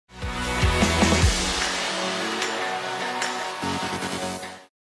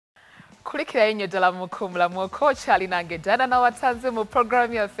Mukurikira ennyo ddala mukumula mwokocha alinange dana na watanze mu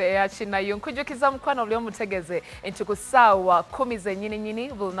programu yaffe ya Kina yunkujukiza mukwano buli omutegeze nti ku ssaawa 10 zennyini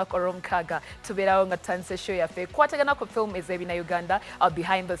buli lunaku olw'omukaaga tubeerawo nga tutandise show yaffe kwatagana ku film ez'ebina Uganda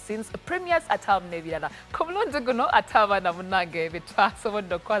behind the scenes premiers atamu n'ebirala ku mulundi guno ate abaana munnange be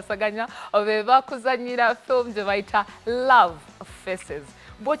twasobodde okwasaganya be bakuzanyira film gye bayita Love Faces.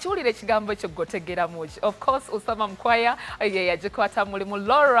 Bw'okiwulira ekigambo ekyo gotegeeramu ki? Of course Usama Mkwaya ye yagikwata mulimu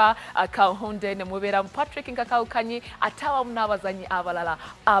Laura Kahunde ne mubeera mu Patrick Nkakawukanyi ate awamu n'abazannyi abalala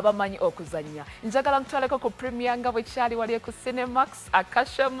abamanyi okuzannya. Njagala ntwaleko ku premier nga bwe kyali wali ku Cinemax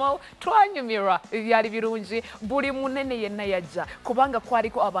Akasha Mall twanyumirwa byali birungi buli munene yenna yajja kubanga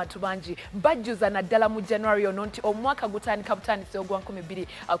kwaliko abantu bangi bajjuza naddala mu January ono nti omwaka gutandika butandise ogwa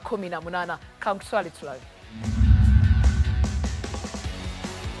 2018 kankutwale tulabe.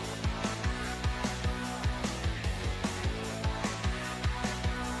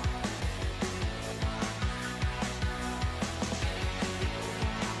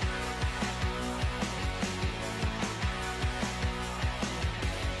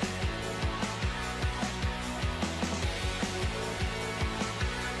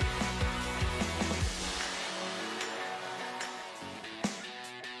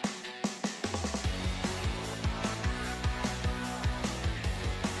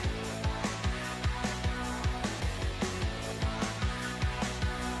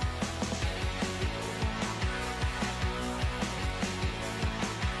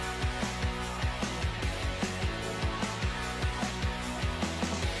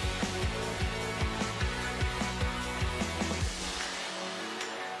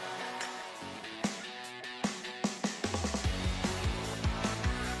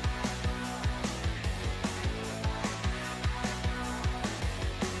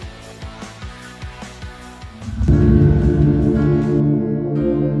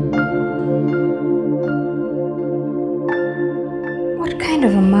 What kind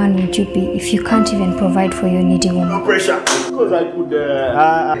of a man would you be if you can't even provide for your needy woman? No pressure. Because I could.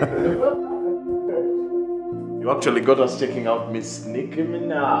 You actually got us checking out Miss Nicki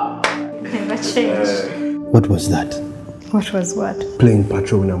Minaj. Never change. What was that? What was what? Playing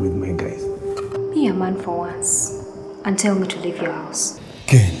Patrona with my guys. Be a man for once and tell me to leave your house.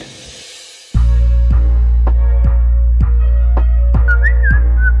 Ken.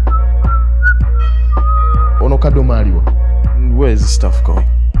 Onokado Mario. Where is this stuff going?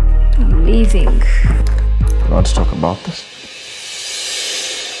 I'm leaving. You want to talk about this?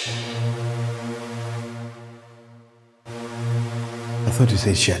 I thought you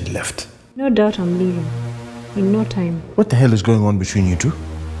said she had left. No doubt I'm leaving. In no time. What the hell is going on between you two?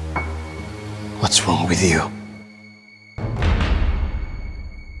 What's wrong with you?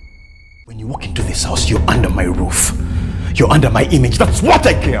 When you walk into this house, you're under my roof. You're under my image. That's what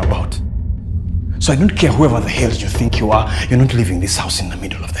I care about. So I don't care whoever the hell you think you are, you're not leaving this house in the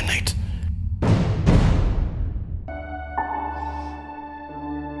middle of the night.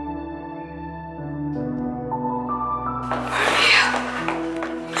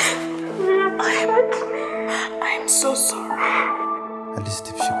 I'm so sorry. At least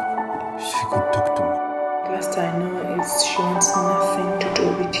if she could talk to me. Last I know is she wants nothing to do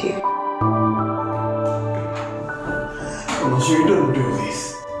with you. Oh, so you don't do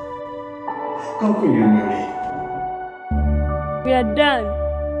this. How can you marry? We are done.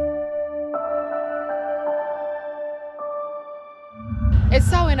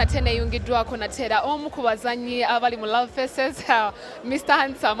 Essaawa enatene eyungiddwako nateera omu ku bazannyi abali mu Love Faces Mr.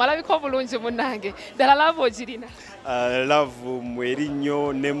 Handsome alabika obulungi munnange ddala love ogirina? Love mweri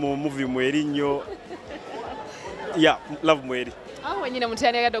nnyo ne mu movie mweri nnyo. Love mweri. Aho wenyine muntu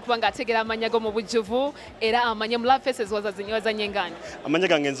yanyagadde okuba ng'ategeera amanya go mu bujjuvu era amanye mu Love Faces wazanye ngani? Amanya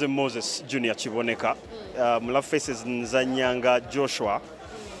gange nze Moses Junior Kiboneka. Mu Love Faces nzanyanga Joshua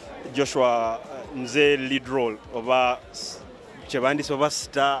nze lead role oba kyebandise oba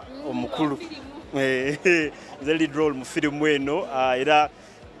star omukulu. Nze lead role mu firimu eno era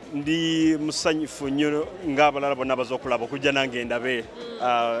ndi musanyufu nnyo ng'abalala bonna abaz'okulaba okujja nange ndabe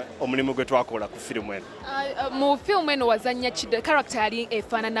omulimu gwe twakola ku firimu eno. Mu firimu eno wazannya character yali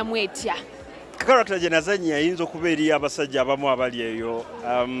efaananamu etya? Character gye nazannya ayinza okuba eri abasajja abamu abali eyo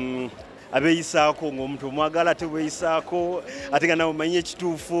abeeyisaako ng'omuntu omwagala ate weeyisaako ate nga nawe omanyi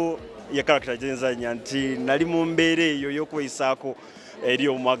ekituufu ye character gye nzannya nti nali mu mbeera eyo y'okweyisaako eri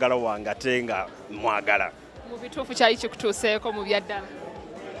omwagala wange ate nga mwagala. Mu bituufu kyali kikutuuseeko mu byaddala?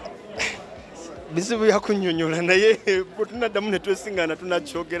 Bizibu yakunnyonnyola naye bwe tunaddamu ne twesingana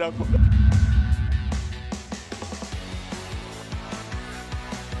tunakyogerako.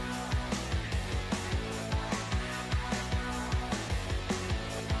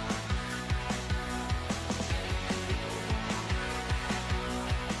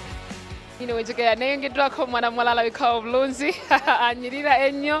 Wejigea nengeddwako mwana mulala alabika obulungi anyirira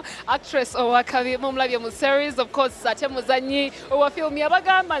ennyo actress owakabi mumulabye mu series of course ate muzanyi owa film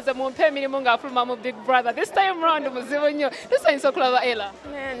yabagamba nze mumpe emirimu ng'afuluma mu Big Brother this time round muzibu nnyo tusanyusa okulaba Ella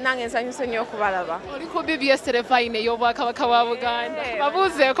nange nsanyuse nnyo okubalaba oli ku BBS Terefayina ey'obwakabaka bwa Buganda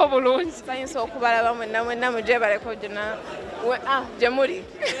babuuzeeko bulungi nsanyuse okubalaba mwenna mugyebaleko gyonna gye muli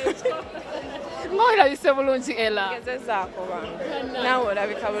ng'olabise bulungi Ella gezezaako bange naawe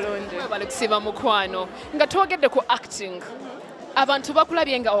olabika bulungi bali kusiba mukwano nga twogedde ku acting abantu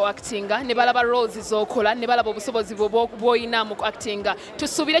bakulabye nga o-actinga ne balaba roles z'okola ne balaba obusobozi bw'olina mu actinga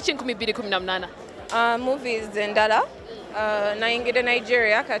tusuubire 2018 movies endala nayingidde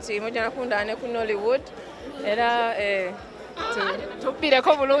Nigeria kati mujja nakundana ne ku Nollywood era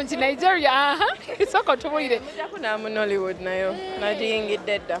tubbireko bulungi Nigeria isoko tubulire mujja mu Nollywood nayo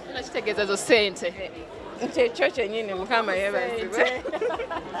nagiyingidde dda nakitegeeza zo ssente ekyo kyennyini mukama yeebazibwe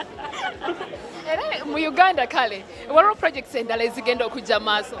era mu Uganda kale waliwo projects endala ezigenda okujja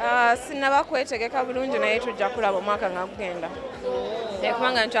maaso sinaba kwetegeka bulungi naye tujja kulaba omwaka nga gugenda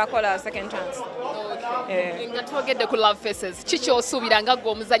kubanga nkyakola second chance nga twogedde ku Love Faces kiki osuubira nga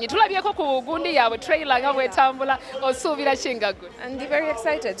gwe omuzanyi tulabyeko ku gundi yaabwe trailer nga bwetambula osuubira ki nga gwe ndi very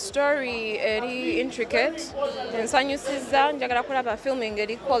excited story eri intricate ensanyusiza njagala kulaba filming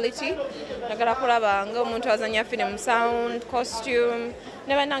eri quality njagala kulaba nga omuntu azanya film sound costume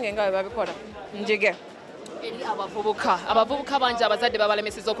ne bannange nga bwe babikola njige eri abavubuka bangi abazadde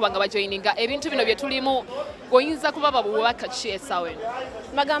babalemeseza okuba nga bajoyininga ebintu bino bye tulimu oyinza kuba babubaka ki esawe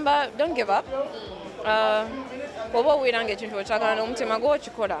bagamba don't give up oba owiranga ekintu okyagala n'omutima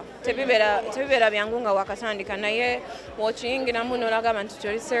gw'okikola tebibeera byangu nga wakatandika naye bw'okiyingiramu n'olagamba nti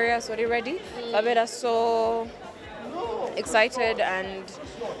oli serious oli ready babeera so excited and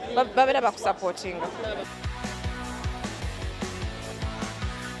babeera bakusupportinga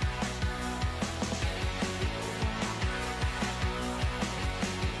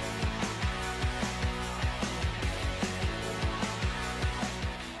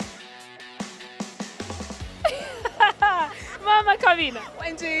Mama Kavina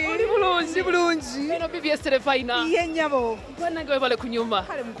Oli bulungi eno BBS Terefayina ye nnyabo bannange webale ku nyumba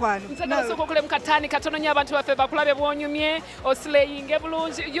kale mukwano nsagala sooka okule mu kataani katono nnyo abantu baffe bakulabe bw'onyumye oslayinge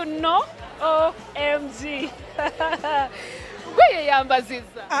bulungi you know OMG gwe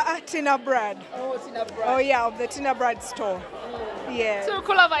yeyambazizza Tina Brad oh yeah of the Tina Brad store yeah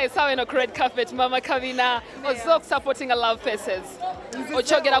tukulaba esawa eno ku red carpet Mama Kavina ozze okusupportinga Love Faces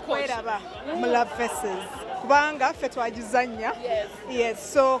okyogera ku mu Love Faces kubanga ffe twagizannya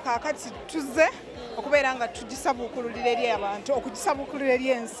yes so kaakati tuzze okubeera nga tugisabuukululira eri abantu okugisabuukulira eri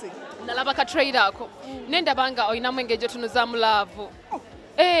ensi nalaba ka trailer ako nendaba nga olinamu engeri otunuzaamu laavu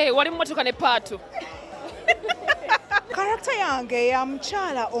wali mu motoka ne paatu karakita yange ya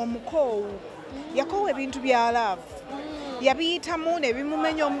mukyala omukoowu yakoowa ebintu bya laavu yabiyitamu ne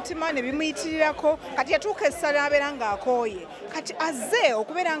bimumenya omutima ne bimuyitirirako kati yatuuka essala abeera ng'akooye kati azze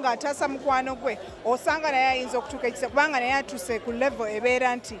okubeera ng'ataasa mukwano gwe osanga naye ayinza okutuuka ekisa kubanga naye atuuse ku level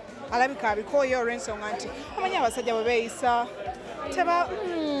ebeera nti alabika abikooye olw'ensonga nti amanyi abasajja bwe beeyisa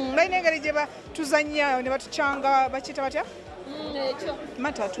balina engeri gye batuzannyayo ne batukyanga bakiyita batya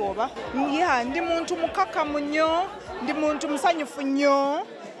matatu oba ndi muntu mukakamu nnyo ndi muntu musanyufu nnyo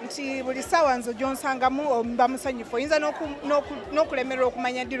nti buli ssaawa nze gy'onsangamu mba musanyufu oyinza n'okulemererwa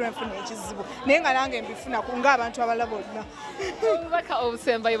okumanya ddi lwenfuna ekizibu naye nga nange mbifuna ng'abantu abalala bonna obubaka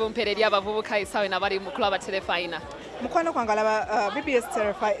obusembayo bumpeera eri abavubuka essaawa nabali mu kulaba Terefayina mukwano kwange alaba BBS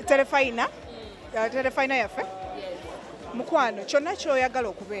Terefayina yaffe mukwano kyonna ky'oyagala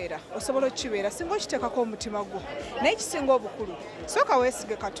okubeera osobola okukibeera singa okiteekako omutima gwo naye kisinga obukulu sooka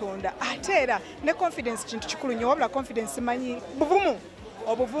weesige Katonda ate era ne confidence kintu kikulu nnyo wabula confidence manyi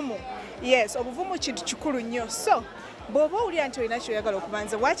obuvumu yes obuvumu kintu kikulu nnyo so bw'oba owulira nti olina kyoyagala okuba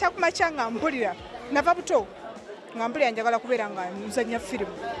nze wakyakumakya nga mpulira nava buto nga mpulira njagala kubeera nga nzanya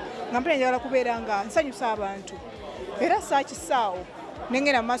firimu nga mpulira njagala kubeera nga nsanyusa abantu era saakisaawo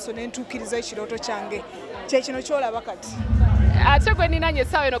nengenda mu maaso nentuukiriza ekirooto kyange kyekino kyolaba kati ate gwe ninanye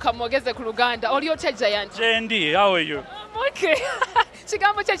essaawa eno kamwogeze ku Luganda oli otya Giant Jendi, how are you? okay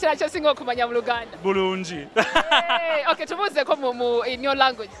kigambo ki ekirala kyosinga okumanya mu Luganda Bulungi. okay tubuuzeko in your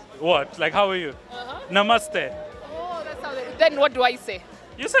language What? Like how are you? Namaste. oh that's how then what do I say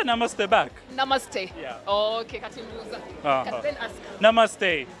You said namaste back. Namaste. Yeah. Okay, kati mbuuza. Kati then ask.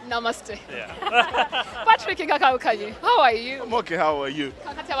 Namaste. Namaste. Yeah. Patrick Ngakawukanyi, how are you? I'm okay, how are you?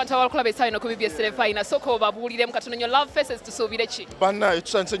 Kakati abantu abakulaba esaino ku BBS Telefina soko babuuliremu katono nnyo Love Faces tusuubire ki? Banna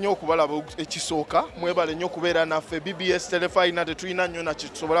ekisanyusa nnyo okubalaba ekisooka mwebale nnyo okubeera naffe BBS Telefina tetulina nnyo na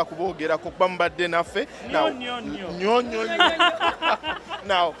kitusobola kuboogerako kuba mubadde naffe. Nnyo.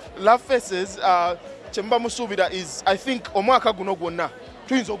 Now, Love Faces, kyemba musuubira is I think omwaka guno gwonna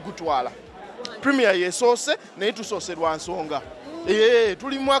tuyinza okugutwala. Premier yesoose naye tusoose lwa nsonga.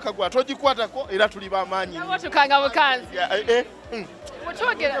 Tuli mwaka gwa togikwatako era tuli bamaanyi. Tukanga bukanzi.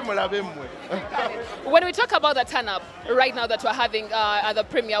 When we talk about the turn-up right now that we're having at the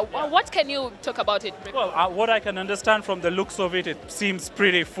premiere, what can you talk about it? Well, what I can understand from the looks of it, it seems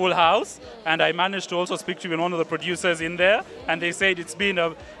pretty full house. And I managed to also speak to even one of the producers in there, and they said it's been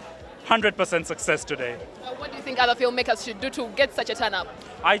a 100% success today. What do you think other filmmakers should do to get such a turn-up?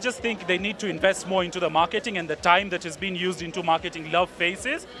 I just think they need to invest more into the marketing, and the time that has been used into marketing Love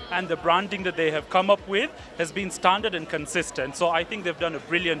Faces and the branding that they have come up with has been standard and consistent. So I think they've done a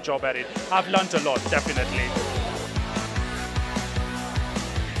brilliant job at it. I've learnt a lot, definitely.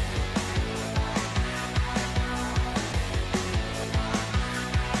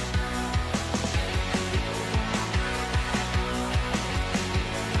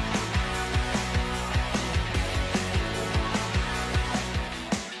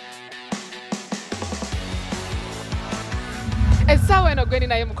 Esawa eno gweni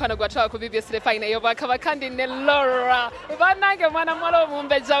naye mukwano gwatwala ku BBS Telefina eyo bakaba kandi ne Laura banange mwana mwala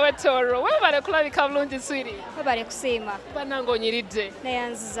omumbeja wetoro webale kulabika bulungi swiri Webale kusiima. Banange onyiridde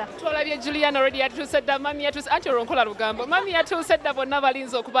Nayanziza. twalabye Juliana already yatuuse dda mami yatuuse anti olwonkola lugambo mami yatuuse dda bonna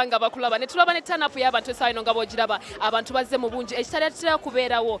balinze okubanga bakulaba ne tulaba ne turn up y'abantu esawa eno nga bw'ogiraba abantu bazze mu bungi ekitaliatera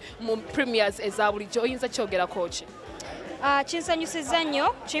kubeerawo mu premiers eza bulijjo oyinza kyogerako ki? Kinsanyusizza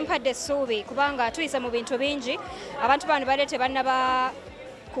nnyo kimpadde essuubi kubanga tuyise mu bintu bingi abantu bano bale tebannaba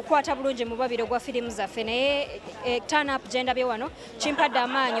kukwata bulungi mu babiro gwa firimu zaffe naye turn up gye ndabye wano kimpadde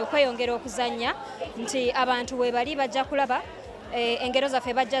amaanyi okweyongera okuzannya nti abantu we bali bajja kulaba engero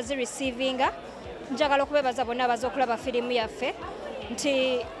zaffe bajja zirecevinga njagala okubeebaza bonna abaza okulaba firimu yaffe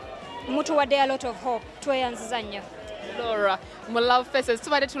nti mutuwadde a lot of hope tweyanziza nnyo. Laura mu Love Faces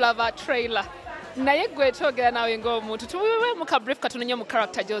tubadde tulaba trailer naye gwe twogera nawe ng'omuntu tuwe mu kabrief katono nnyo mu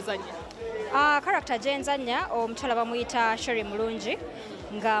character gy'ozannya. Character gye nzannya omukyala bamuyita Sherry Mulungi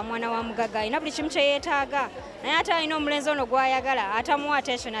nga mwana wa mugaga alina buli kimu kye yeetaaga naye ate alina omulenzi ono gw'ayagala atamuwa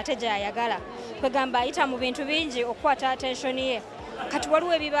attention ate gy'ayagala kwegamba ayita mu bintu bingi okukwata attention ye kati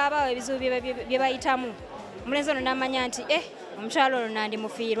waliwo ebibaabaawo ebizibu bye bayitamu omulenzi ono n'amanya nti omukyala ono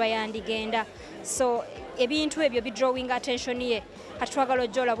nandimufiirwa yandigenda so ebintu ebyo bidrawing attention ye kati twagala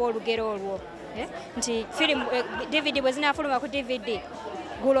ojja olaba olugero olwo nti firimu DVD bwe zinaafuluma ku DVD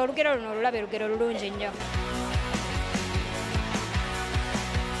gula olugero luno olulabe lugero lulungi nnyo.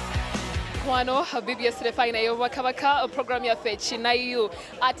 Kwano BBS Telefina y'Obwakabaka program yaffe Kina You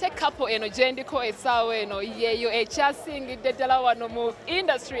ate kapo eno gye ndiko essaawa eno yeeyo ekyasingidde ddala wano mu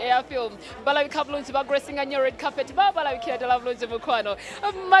industry eya film balabika bulungi bagressinga nnyo red carpet balabikira ddala bulungi mukwano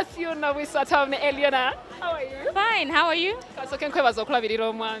Matthew Nabwisata ne Eliana. How are you? Fine, how are you? Kasooke nkwebaza okulabirira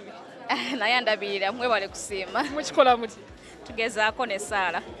omwami. Naye ndabirira mwebale kusiima. Mukikola muti? Tugezaako ne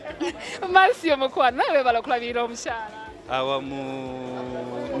Saala. Matthew mukwano nawe webala okulabirira omukyala.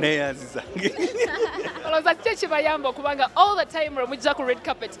 Awamu neyanziza. Olowooza kiki ekibayamba okubanga all the time mujja ku red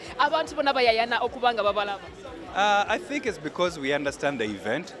carpet abantu bonna bayayana okubanga babalaba? I think it's because we understand the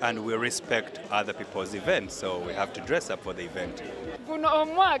event and we respect other people's events, so we have to dress up for the event. Guno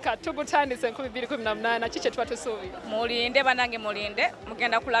omwaka tugutandise 2018 kiki kye tuba tusuubira? Mulinde banange mulinde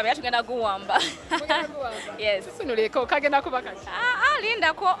mugenda kulaba era tugenda guwamba. Yes. Tusunulieko kagenda kuba kati.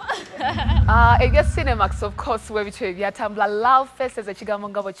 Lindako. Ebya Cinemax of course webitu ebyatambula Love Faces ekigambo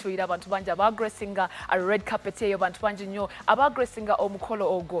nga bwe kiwulira abantu bangi abagressinga a red carpet eyo bantu bangi nnyo abagressinga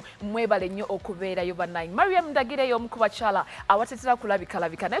omukolo ogwo mwebale nnyo okubeerayo bannange. Mariam Ndagire y'omu ku bakyala awatetera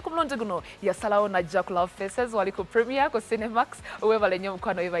kulabikalabika naye ku mulundi guno yasalawo najja ku Love Faces wali ku premiere ku Cinemax webale nnyo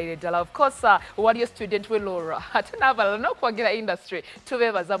mukwano webalire ddala. Of course waliyo student we Laura ate n'abalala n'okwagira industry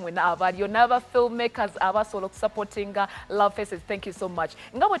tubeebaza mwena abaliyo n'aba filmmakers abasobola okusupportinga Love Faces. Thank you so much.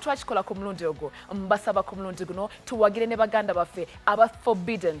 Nga bwe twakikola ku mulundi ogwo mbasaba ku mulundi guno tuwagire ne baganda baffe aba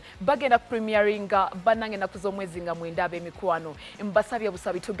Forbidden bagenda premieringa bannange ennaku z'omwezi nga 9 ab'emikwano. Mbasabye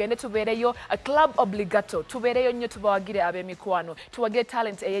busabi tugende tubeereyo a club obligato tubeereyo nnyo tubawagire ab'emikwano tuwagire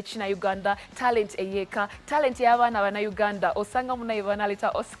talent ey'Ekina Uganda talent ey'eka talent y'abaana Bannayuganda osanga munaye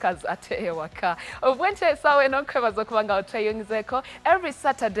banaleta Oscars ate ewaka obwente essaawa eno nkwebaza okubanga otweyongezeeko every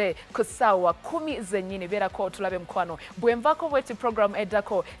Saturday ku ssaawa 10 zennyini beerako otulabe mukwano bwe nvaako bweti program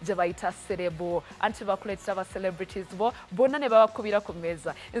eddako gye bayita Serebo anti bakuleetera aba celebrities bo bonna ne babakubira ku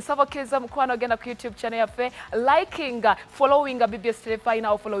mmeeza nsobokeza mukwano ogenda ku YouTube channel yaffe liking following BBS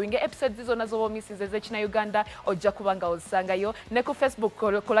Telefina following episodes zonna z'obomisize z'Ekina Uganda ojja kubanga ozisangayo ne ku Facebook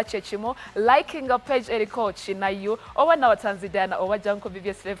kola kyekimo liking page eriko Kina You oba nawatanzidana oba janko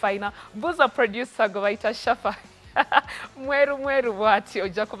BBS Telefina buza producer gwe bayita Shafa mweru bwati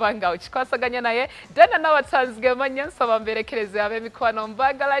ojja kubanga okikwasaganya naye dana nawatanzige manya nsaba mberekereze ab'emikwano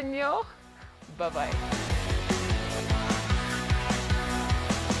mbagala nnyo bye bye